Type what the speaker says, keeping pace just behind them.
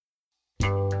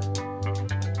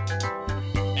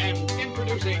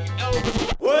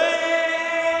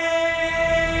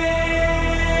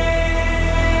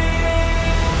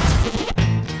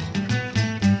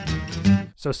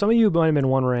So some of you might have been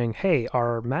wondering, hey,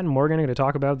 are Matt and Morgan going to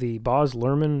talk about the Baz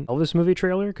Luhrmann Elvis movie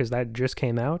trailer? Because that just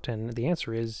came out, and the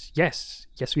answer is yes.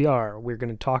 Yes, we are. We're going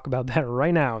to talk about that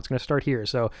right now. It's going to start here.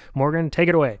 So, Morgan, take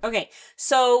it away. Okay,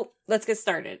 so let's get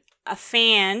started. A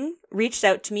fan reached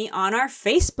out to me on our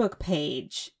Facebook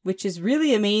page, which is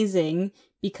really amazing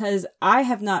because I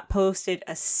have not posted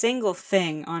a single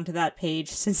thing onto that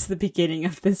page since the beginning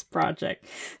of this project.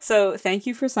 So thank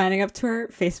you for signing up to our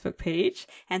Facebook page,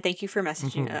 and thank you for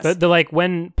messaging us. The like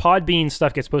when Podbean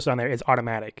stuff gets posted on there, it's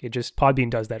automatic. It just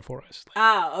Podbean does that for us.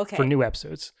 Okay. For new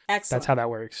episodes. Excellent. That's how that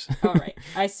works. All right,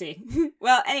 I see.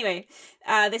 Well, anyway,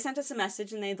 they sent us a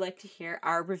message and they'd like to hear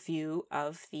our review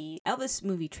of the Elvis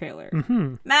movie trailer.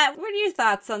 Mm-hmm. Matt, what are your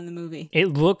thoughts on the movie? It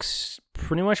looks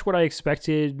pretty much what I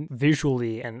expected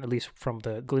visually, and at least from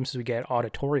the glimpses we get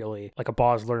auditorially, like a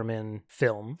Baz Luhrmann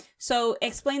film. So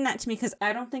explain that to me, because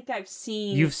I don't think I've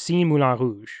seen... You've seen Moulin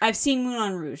Rouge. I've seen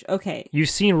Moulin Rouge, okay. You've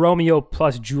seen Romeo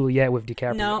plus Juliet with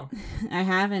DiCaprio. No, I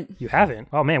haven't. You haven't?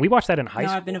 Oh man, we watched that in high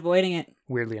school. No, I've been avoiding it.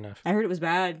 Weirdly enough. I heard it was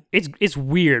bad. It's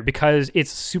weird because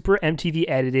it's super MTV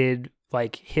edited,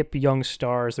 like hip young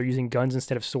stars. They're using guns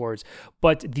instead of swords,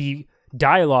 but the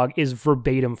dialogue is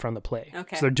verbatim from the play.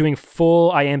 Okay. So they're doing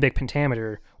full iambic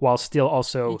pentameter while still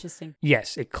also... Interesting.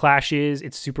 Yes, it clashes.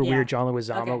 It's super weird. John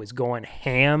Leguizamo is going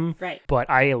ham. Right. But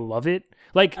I love it.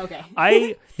 Like,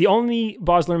 okay. The only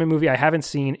Baz Luhrmann movie I haven't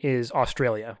seen is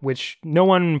Australia, which no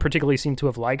one particularly seemed to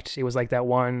have liked. It was like that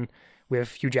one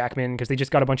with Hugh Jackman, because they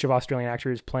just got a bunch of Australian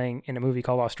actors playing in a movie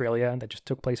called Australia that just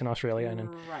took place in Australia. And then,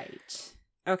 right.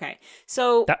 Okay.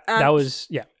 So that was,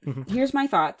 yeah. Mm-hmm. Here's my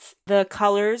thoughts. The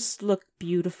colors look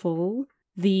beautiful.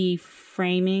 The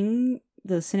framing,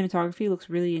 the cinematography looks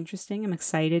really interesting. I'm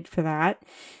excited for that.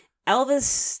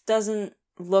 Elvis doesn't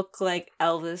look like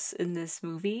Elvis in this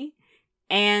movie.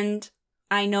 And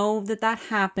I know that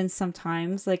happens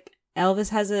sometimes. Like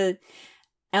Elvis has a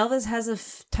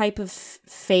type of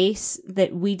face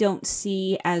that we don't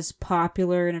see as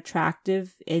popular and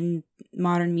attractive in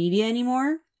modern media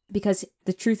anymore. Because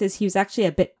the truth is, he was actually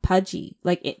a bit pudgy,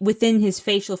 within his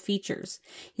facial features.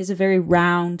 He has a very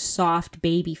round, soft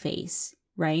baby face,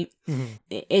 right?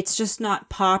 Mm-hmm. It's just not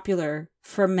popular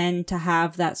for men to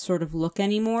have that sort of look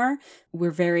anymore.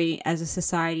 We're very, as a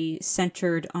society,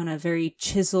 centered on a very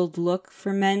chiseled look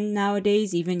for men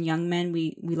nowadays. Even young men,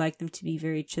 we like them to be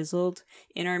very chiseled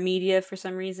in our media for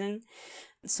some reason.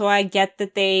 So I get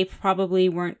that they probably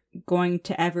weren't going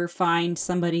to ever find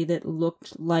somebody that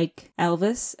looked like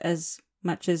Elvis as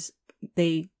much as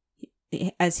he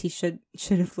should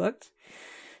have looked.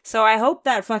 So I hope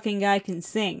that fucking guy can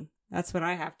sing. That's what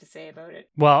I have to say about it.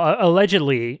 Well,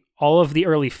 allegedly, all of the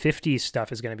early 50s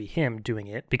stuff is going to be him doing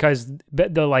it, because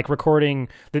the recording,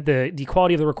 the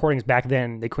quality of the recordings back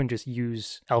then, they couldn't just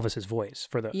use Elvis's voice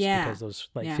for those, because those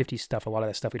 50s stuff, a lot of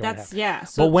that stuff we don't have. Yeah.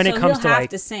 So, but when it comes he'll to have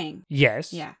to sing.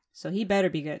 Yes. Yeah. So he better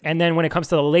be good. And then when it comes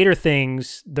to the later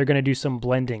things, they're going to do some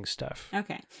blending stuff.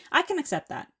 Okay. I can accept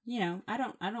that. I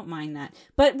don't mind that.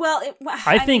 But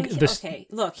okay,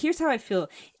 look, here's how I feel.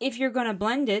 If you're going to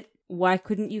blend it, why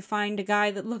couldn't you find a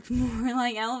guy that looked more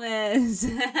like Elvis?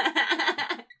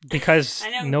 Because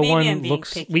no one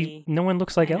looks like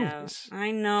Elvis.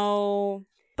 I know.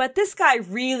 But this guy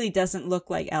really doesn't look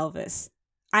like Elvis.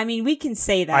 I mean, we can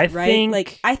say that,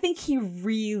 right? I think he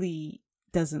really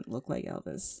doesn't look like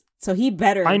Elvis. So he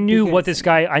better. I knew what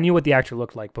the actor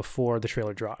looked like before the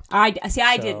trailer dropped. I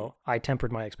didn't. I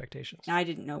tempered my expectations. I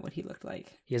didn't know what he looked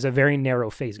like. He has a very narrow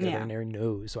face, got a very narrow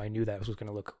nose, so I knew that was going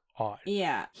to look odd.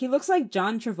 Yeah, he looks like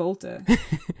John Travolta.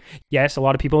 Yes, a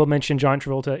lot of people mentioned John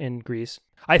Travolta in Grease.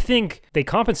 I think they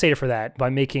compensated for that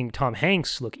by making Tom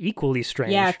Hanks look equally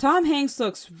strange. Yeah, Tom Hanks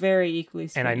looks very equally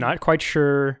strange. And I'm not quite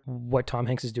sure what Tom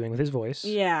Hanks is doing with his voice.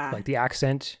 Yeah. Like the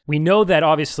accent. We know that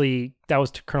obviously that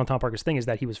was Colonel Tom Parker's thing, is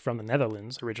that he was from the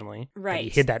Netherlands originally. Right. He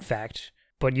hid that fact.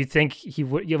 But you'd think he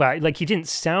would, he didn't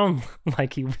sound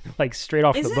like he, straight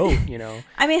off the boat,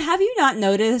 I mean, have you not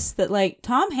noticed that,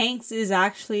 Tom Hanks is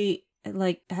actually,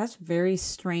 has very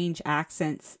strange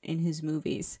accents in his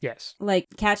movies? Yes.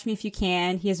 Catch Me If You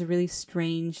Can, he has a really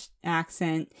strange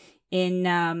accent.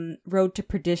 In Road to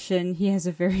Perdition, he has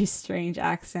a very strange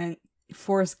accent.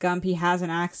 Forrest Gump, he has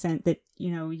an accent that,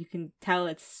 you can tell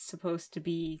it's supposed to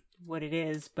be what it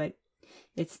is, but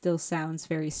it still sounds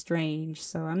very strange,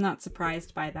 so I'm not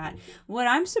surprised by that. What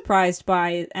I'm surprised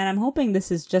by, and I'm hoping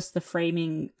this is just the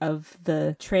framing of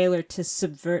the trailer to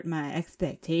subvert my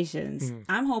expectations,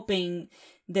 I'm hoping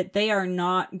that they are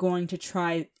not going to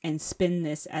try and spin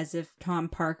this as if Tom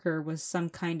Parker was some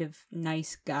kind of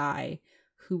nice guy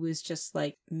who was just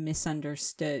like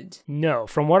misunderstood. No,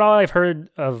 from what I've heard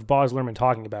of Baz Luhrmann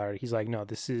talking about it, he's like, no,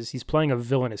 he's playing a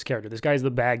villainous character. This guy's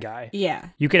the bad guy. Yeah.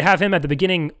 You could have him at the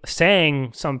beginning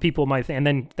saying some people might think, and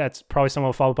then that's probably someone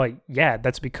will follow up like, yeah,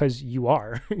 that's because you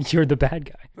are. You're the bad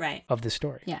guy Right. of this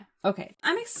story. Yeah. Okay.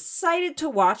 I'm excited to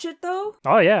watch it though.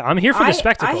 Oh yeah, I'm here for the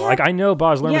spectacle. I know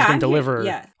Baz Luhrmann's going to deliver.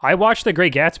 Yeah. I watched The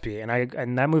Great Gatsby,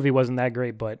 and that movie wasn't that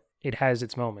great, but it has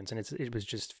its moments, and it was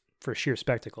just for sheer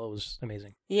spectacle. It was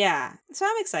amazing. Yeah. So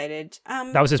I'm excited.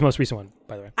 That was his most recent one,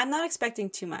 by the way. I'm not expecting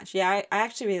too much. Yeah, I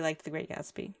actually really liked The Great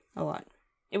Gatsby a lot.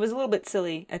 It was a little bit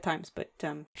silly at times, but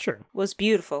sure, was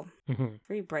beautiful. Mm-hmm.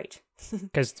 Very bright.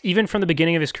 Because even from the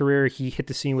beginning of his career, he hit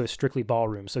the scene with Strictly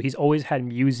Ballroom. So he's always had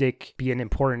music be an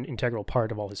important, integral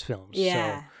part of all his films.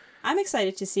 Yeah. So, I'm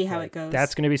excited to see how it goes.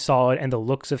 That's going to be solid, and the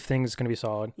looks of things is going to be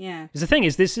solid. Yeah. Because the thing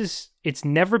is, it's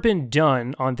never been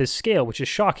done on this scale, which is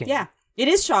shocking. Yeah, it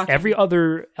is shocking. Every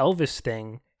other Elvis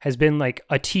thing has been like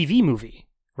a TV movie,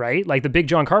 right? Like the big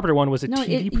John Carpenter one was a TV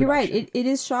production. You're right. It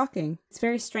is shocking. It's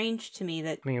very strange to me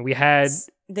that... I mean, we had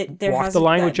there Walk the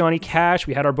Line with Johnny Cash.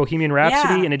 We had our Bohemian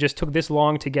Rhapsody, and it just took this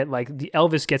long to get, like, the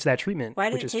Elvis gets that treatment. Why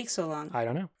did it take so long? I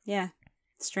don't know. Yeah,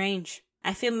 strange.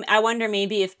 I wonder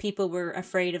maybe if people were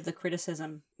afraid of the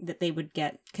criticism that they would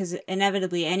get, because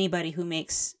inevitably anybody who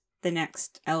makes the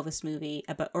next Elvis movie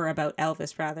about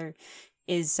Elvis rather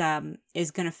is going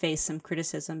to face some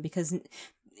criticism, because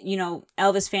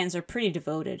Elvis fans are pretty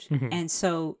devoted, and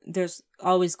so there's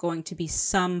always going to be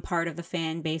some part of the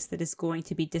fan base that is going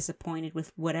to be disappointed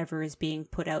with whatever is being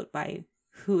put out by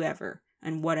whoever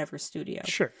and whatever studio.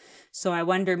 Sure. So I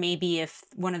wonder maybe if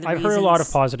one of the I've heard a lot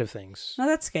of positive things. Oh,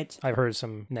 that's good. I've heard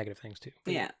some negative things too.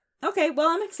 Yeah. Okay, well,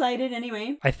 I'm excited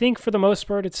anyway. I think for the most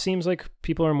part, it seems like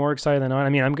people are more excited than not. I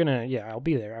mean, I'll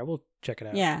be there. I will check it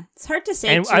out. Yeah, it's hard to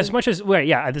say. And as much as,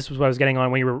 this was what I was getting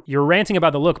on when you were ranting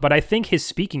about the look, but I think his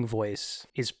speaking voice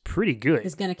is pretty good.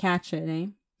 He's gonna catch it, eh?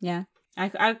 Yeah.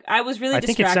 I was really distracted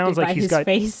think it sounds like by his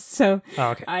face, so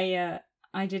okay.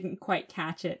 I didn't quite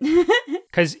catch it.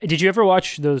 Because did you ever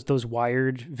watch those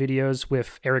Wired videos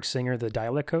with Eric Singer, the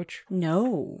dialect coach?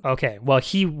 No. Okay, well,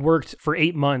 he worked for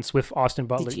 8 months with Austin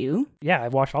Butler. Did you? Yeah,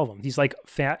 I've watched all of them. He's like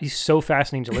he's so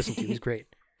fascinating to listen to. He's great.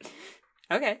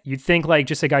 Okay. You'd think like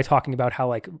just a guy talking about how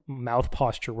like mouth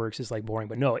posture works is like boring,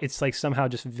 but no, it's like somehow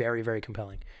just very, very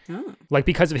compelling. Oh. Like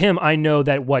because of him, I know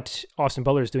that what Austin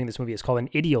Butler is doing in this movie is called an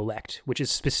idiolect, which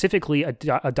is specifically a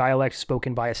dialect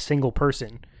spoken by a single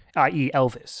person, i.e.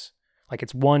 Elvis. Like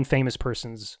it's one famous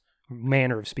person's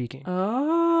manner of speaking.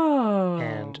 Oh.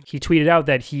 And he tweeted out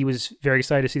that he was very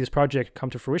excited to see this project come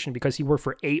to fruition because he worked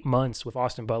for 8 months with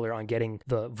Austin Butler on getting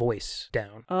the voice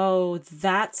down. Oh,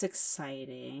 that's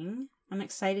exciting. I'm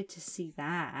excited to see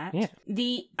that. Yeah.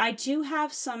 The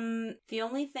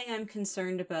only thing I'm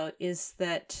concerned about is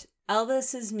that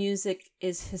Elvis's music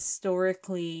is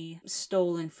historically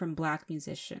stolen from Black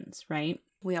musicians, right?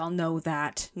 We all know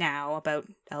that now about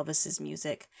Elvis's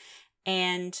music.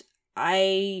 And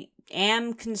I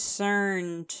am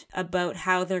concerned about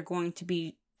how they're going to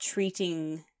be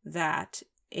treating that,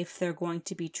 if they're going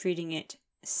to be treating it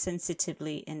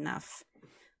sensitively enough,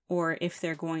 or if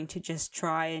they're going to just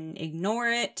try and ignore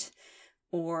it,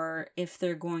 or if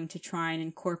they're going to try and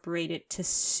incorporate it to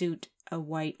suit a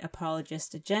white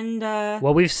apologist agenda.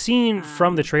 Well, we've seen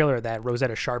from the trailer that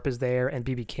Rosetta Sharp is there and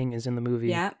B.B. King is in the movie.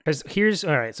 Yeah. Because here's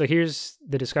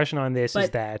the discussion on this is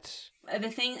that... The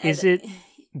thing is it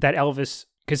that Elvis...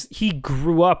 Because he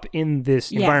grew up in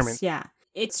this environment. Yeah,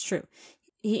 it's true.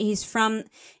 He's from...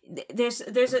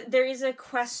 There is a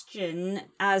question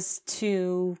as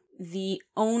to the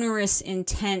onerous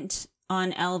intent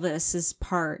on Elvis's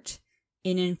part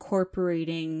in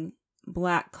incorporating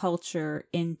Black culture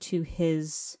into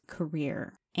his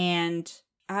career. And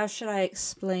how should I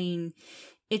explain?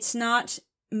 It's not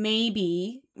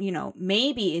maybe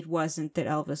it wasn't that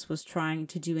Elvis was trying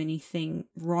to do anything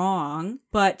wrong,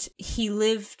 but he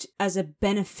lived as a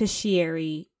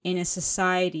beneficiary in a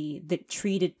society that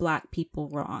treated Black people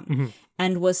wrong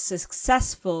and was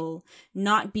successful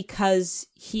not because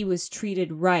he was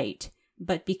treated right,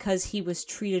 but because he was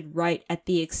treated right at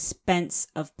the expense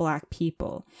of Black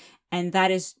people. And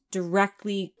that is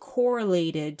directly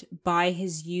correlated by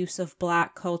his use of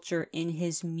Black culture in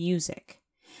his music,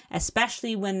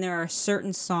 especially when there are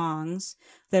certain songs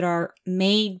that are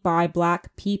made by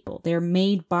Black people. They're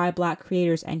made by Black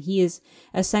creators, and he is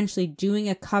essentially doing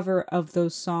a cover of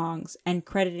those songs and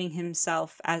crediting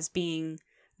himself as being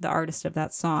the artist of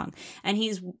that song. And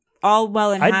he's all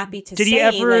well and happy to say. Did he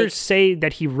ever say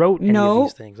that he wrote any of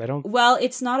these things? I don't. Well,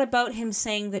 it's not about him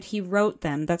saying that he wrote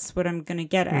them. That's what I'm going to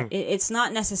get at. It's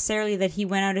not necessarily that he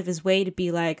went out of his way to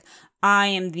be like, I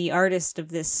am the artist of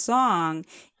this song.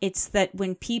 It's that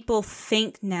when people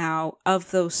think now of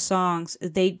those songs,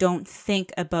 they don't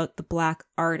think about the Black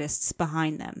artists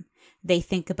behind them. They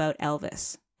think about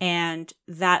Elvis. And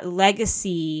that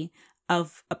legacy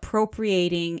of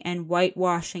appropriating and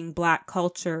whitewashing Black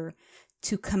culture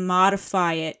to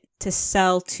commodify it, to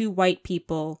sell to white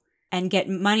people and get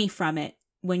money from it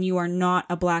when you are not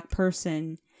a Black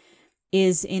person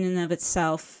is in and of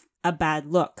itself a bad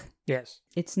look. Yes.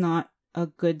 It's not a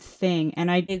good thing.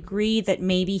 And I agree that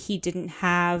maybe he didn't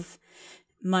have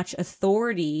much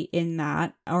authority in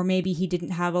that, or maybe he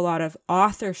didn't have a lot of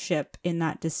authorship in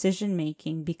that decision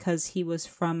making because he was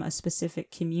from a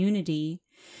specific community,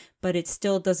 but it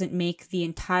still doesn't make the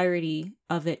entirety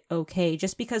of it okay.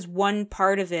 Just because one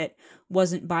part of it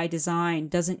wasn't by design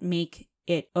doesn't make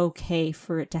it okay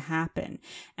for it to happen.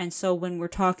 And so when we're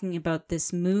talking about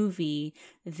this movie,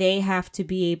 they have to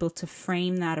be able to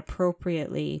frame that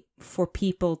appropriately for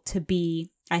people to be,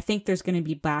 I think there's going to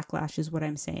be backlash is what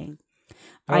I'm saying.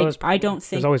 I don't think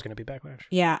there's always going to be backlash.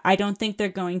 Yeah, I don't think they're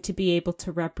going to be able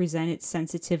to represent it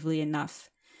sensitively enough.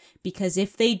 Because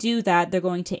if they do that, they're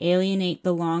going to alienate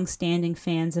the long-standing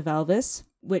fans of Elvis,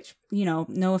 which, you know,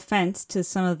 no offense to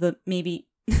some of the maybe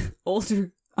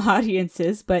older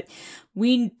audiences, but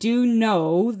we do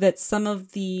know that some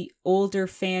of the older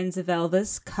fans of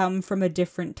Elvis come from a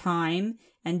different time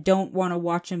and don't want to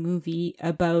watch a movie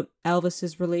about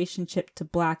Elvis's relationship to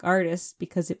Black artists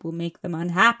because it will make them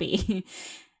unhappy.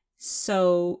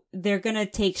 So they're going to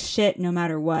take shit no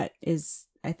matter what is,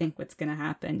 I think, what's going to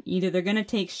happen. Either they're going to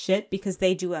take shit because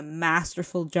they do a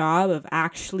masterful job of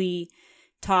actually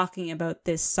talking about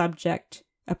this subject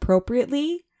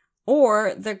appropriately,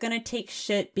 or they're going to take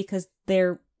shit because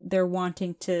they're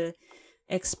wanting to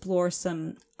explore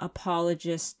some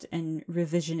apologist and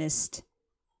revisionist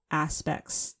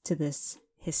aspects to this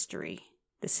history,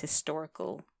 this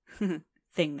historical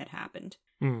thing that happened.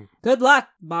 Good luck,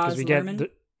 Baz Luhrmann.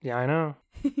 Yeah, I know.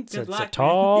 It's Good luck, a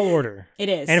tall order. It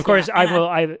is. And of course,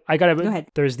 yeah. I gotta. Go ahead.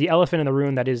 There's the elephant in the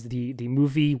room that is the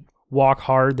movie Walk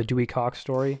Hard, the Dewey Cox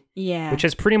story. Yeah. Which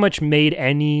has pretty much made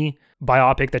any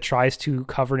biopic that tries to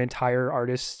cover an entire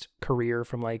artist's career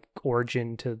from like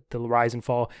origin to the rise and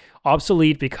fall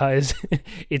obsolete because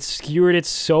it skewered it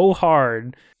so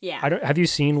hard. Yeah. Have you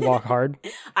seen Walk Hard?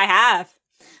 I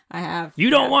have. You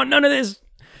don't want none of this.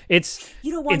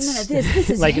 You don't want none of this. This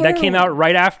is like heroin. that came out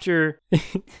right after.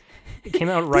 It came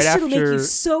out right after. This shit'll make you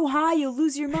so high you'll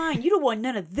lose your mind. You don't want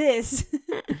none of this.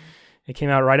 It came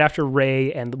out right after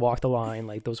Ray and Walk the Line.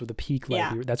 Like those were the peak. Like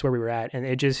Yeah. that's where we were at, and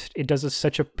it does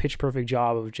such a pitch perfect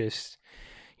job of just,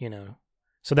 you know,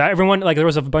 so that everyone, like, there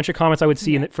was a bunch of comments I would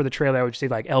see for the trailer. I would say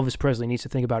like Elvis Presley needs to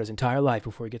think about his entire life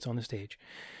before he gets on the stage.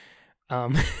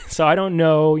 So I don't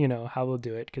know, you know, how we'll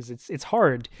do it because it's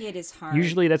hard. It is hard.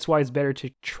 Usually that's why it's better to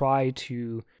try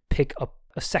to pick up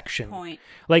a section. Point.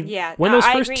 Like Yeah, when those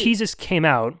I first agree. teases came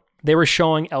out, they were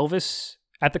showing Elvis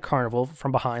at the carnival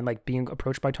from behind, like being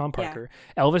approached by Tom Parker,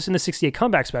 Elvis in the 68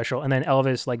 comeback special, and then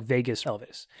Elvis, like Vegas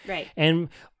Elvis. Right. And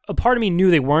a part of me knew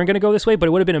they weren't going to go this way, but it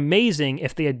would have been amazing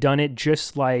if they had done it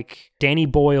just like Danny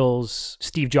Boyle's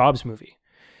Steve Jobs movie,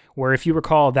 where if you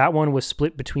recall, that one was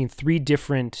split between 3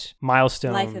 different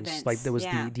milestones. Life events, Like there was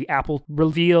yeah. the Apple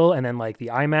reveal and then like the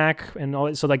iMac and all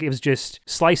that. So like it was just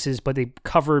slices, but they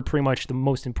covered pretty much the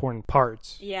most important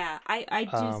parts. Yeah, I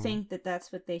do think that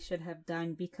that's what they should have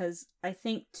done because I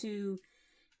think to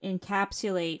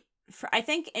encapsulate, I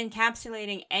think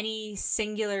encapsulating any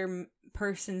singular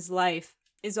person's life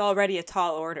is already a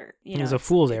tall order. You know, It's a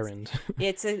fool's errand.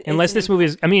 It's Unless this movie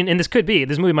is, I mean, and this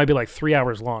movie might be like 3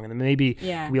 hours long, and then maybe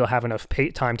Yeah. we'll have enough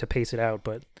time to pace it out.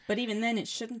 But even then, it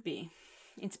shouldn't be.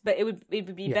 But it would be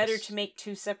better Yes. to make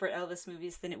 2 separate Elvis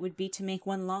movies than it would be to make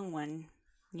one long one.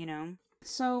 You know.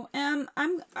 So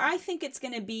I think it's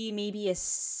gonna be maybe a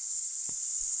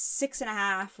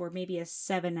 6.5 or maybe a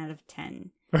 7 out of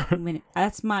 10.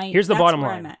 That's my. Here's the that's bottom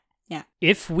where line. I'm at. Yeah.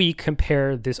 if we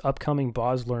compare this upcoming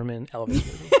Baz Luhrmann Elvis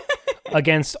movie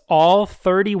against all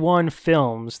 31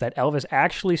 films that Elvis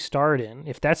actually starred in,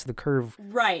 if that's the curve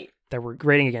Right. that we're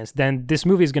grading against, then this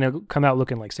movie is going to come out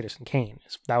looking like Citizen Kane.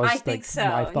 That was I think like so.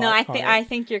 my thought. No, on it. I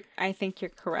think you're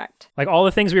correct. Like all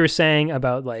the things we were saying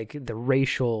about like the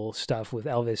racial stuff with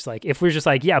Elvis, like if we're just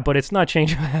like, yeah, but it's not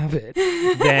Change of Habit,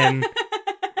 then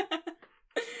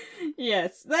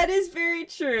Yes, that is very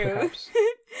true. Perhaps.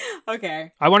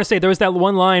 Okay. I want to say there was that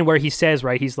one line where he says,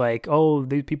 right, he's like, oh,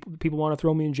 the people want to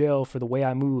throw me in jail for the way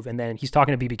I move. And then he's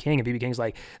talking to BB King, and BB King's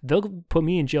like, they'll put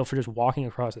me in jail for just walking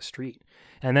across the street.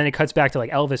 And then it cuts back to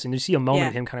like Elvis, and you see a moment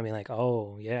of him kind of being like,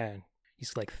 oh, yeah.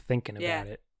 He's like thinking about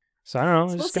it. So I don't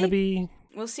know. It's just going to be...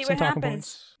 We'll see what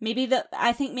happens.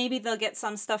 I think maybe they'll get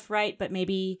some stuff right, but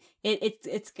maybe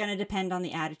it's going to depend on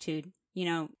the attitude. You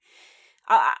know,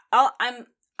 I'm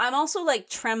also like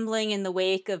trembling in the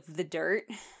wake of The Dirt,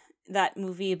 that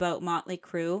movie about Motley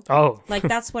Crue. Oh, like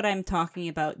that's what I'm talking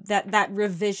about. That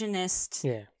revisionist,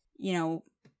 you know,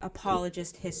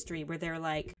 apologist history where they're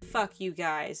like, "Fuck you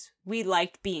guys, we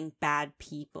liked being bad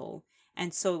people."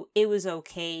 And so it was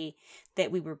okay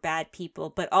that we were bad people,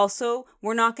 but also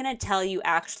we're not going to tell you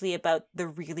actually about the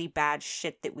really bad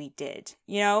shit that we did.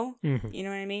 You know? Mm-hmm. You know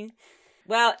what I mean?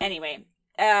 Well, anyway,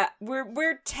 I'm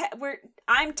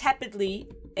tepidly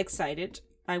excited.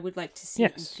 I would like to see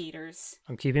it in theaters.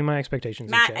 I'm keeping my expectations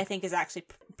in Matt, check. I think, is actually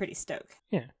pretty stoked.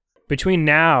 Yeah. Between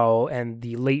now and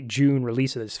the late June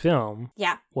release of this film,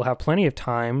 we'll have plenty of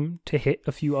time to hit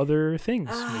a few other things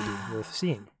maybe worth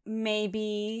seeing.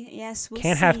 Maybe, yes, we'll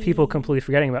Can't see. have people completely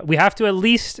forgetting about it. We have to at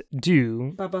least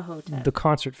do Bubba Hotep. The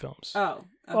concert films. Oh.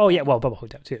 Okay. Oh, yeah, well, Bubba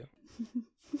Hotep, too.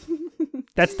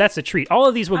 That's a treat. All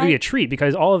of these will be a treat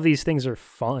because all of these things are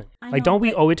fun. Like, don't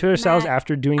we owe it to ourselves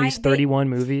after doing these 31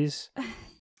 movies?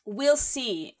 We'll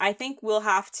see. I think we'll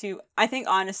have to. I think,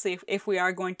 honestly, if we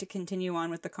are going to continue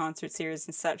on with the concert series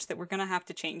and such, that we're going to have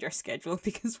to change our schedule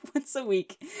because once a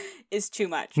week is too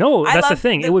much. No, that's the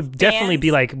thing. It would definitely be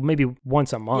like maybe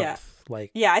once a month.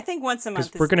 Yeah, I think once a month.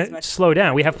 Because we're going to slow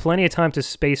down. We have plenty of time to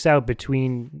space out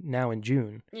between now and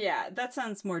June. Yeah, that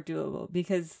sounds more doable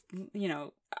because, you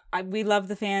know, we love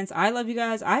the fans. I love you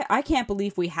guys. I can't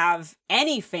believe we have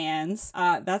any fans.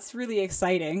 That's really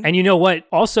exciting. And you know what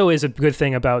also is a good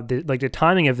thing about the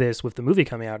timing of this with the movie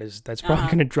coming out is that's probably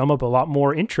going to drum up a lot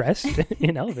more interest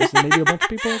in Elvis, and maybe a bunch of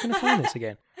people are going to find this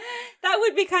again. That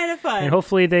would be kind of fun. And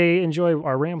hopefully they enjoy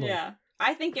our rambling. Yeah.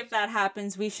 I think if that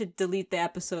happens, we should delete the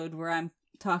episode where I'm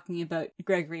talking about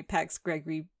Gregory Peck's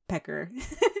Gregory Pecker.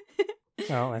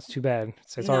 Oh, that's too bad.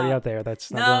 It's already out there.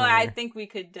 That's not no. going I think we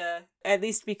could at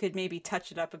least we could maybe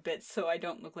touch it up a bit so I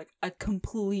don't look like a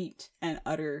complete and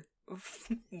utter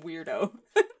weirdo.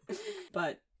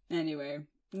 But anyway,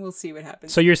 we'll see what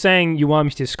happens. So you're saying you want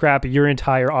me to scrap your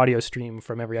entire audio stream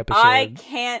from every episode? I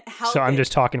can't help it. So I'm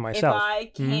just talking to myself. If I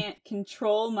can't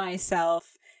control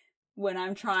myself when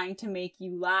I'm trying to make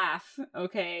you laugh,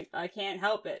 okay, I can't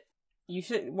help it. You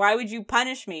should. Why would you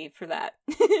punish me for that?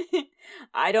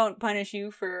 I don't punish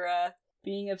you for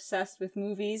being obsessed with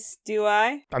movies, do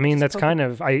I? I mean, that's kind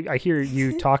of... I hear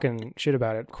you talking shit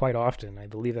about it quite often. I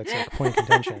believe that's like a point of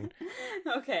contention.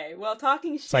 Okay, well,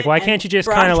 talking shit... It's like, why can't you just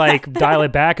kind of like dial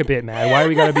it back a bit, man? Why do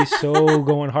we gotta be so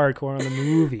going hardcore on the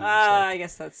movies? I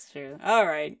guess that's true. All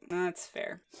right, that's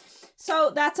fair.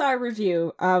 So that's our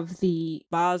review of the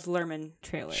Baz Luhrmann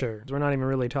trailer. Sure. We're not even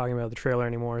really talking about the trailer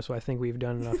anymore, so I think we've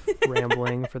done enough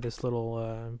rambling for this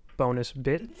little bonus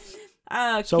bit.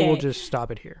 Okay. So we'll just stop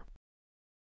it here.